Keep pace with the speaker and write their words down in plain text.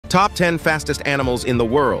Top 10 fastest animals in the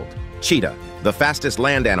world. Cheetah, the fastest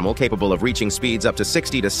land animal capable of reaching speeds up to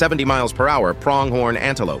 60 to 70 miles per hour. Pronghorn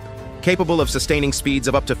Antelope, capable of sustaining speeds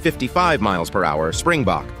of up to 55 miles per hour.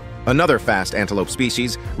 Springbok, another fast antelope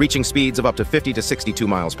species, reaching speeds of up to 50 to 62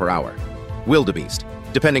 miles per hour. Wildebeest,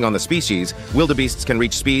 depending on the species, wildebeests can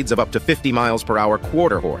reach speeds of up to 50 miles per hour.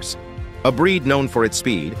 Quarter horse, a breed known for its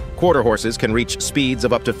speed, quarter horses can reach speeds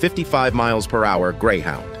of up to 55 miles per hour.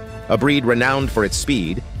 Greyhound, a breed renowned for its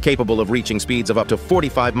speed, capable of reaching speeds of up to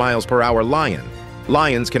 45 miles per hour.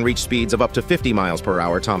 Lions can reach speeds of up to 50 miles per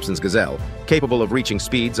hour. Thompson's gazelle, capable of reaching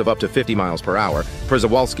speeds of up to 50 miles per hour.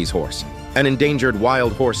 Przewalski's horse, an endangered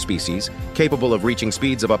wild horse species, capable of reaching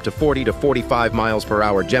speeds of up to 40 to 45 miles per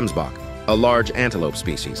hour. Springbok, a large antelope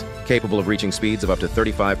species, capable of reaching speeds of up to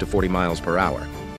 35 to 40 miles per hour.